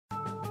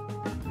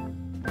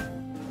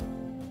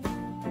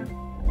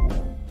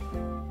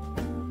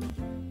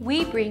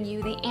we bring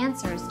you the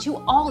answers to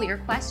all your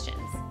questions.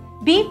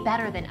 Be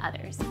better than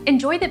others.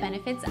 Enjoy the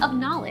benefits of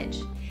knowledge.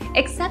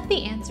 Accept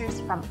the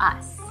answers from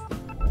us.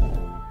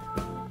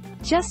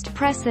 Just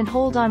press and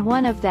hold on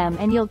one of them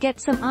and you'll get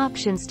some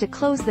options to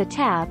close the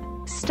tab,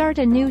 start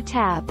a new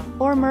tab,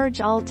 or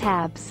merge all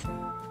tabs.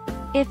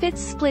 If it's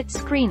split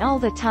screen all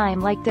the time,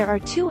 like there are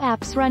two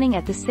apps running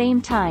at the same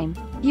time,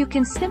 you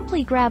can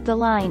simply grab the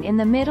line in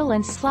the middle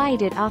and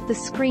slide it off the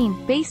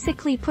screen,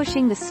 basically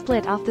pushing the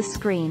split off the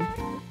screen.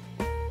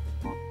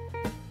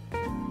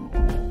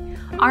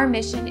 Our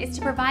mission is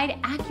to provide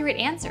accurate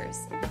answers.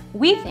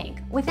 We think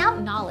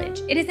without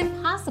knowledge, it is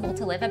impossible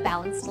to live a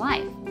balanced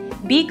life.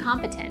 Be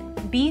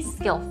competent, be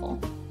skillful.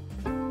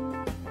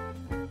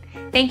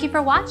 Thank you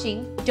for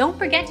watching. Don't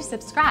forget to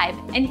subscribe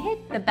and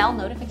hit the bell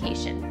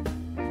notification.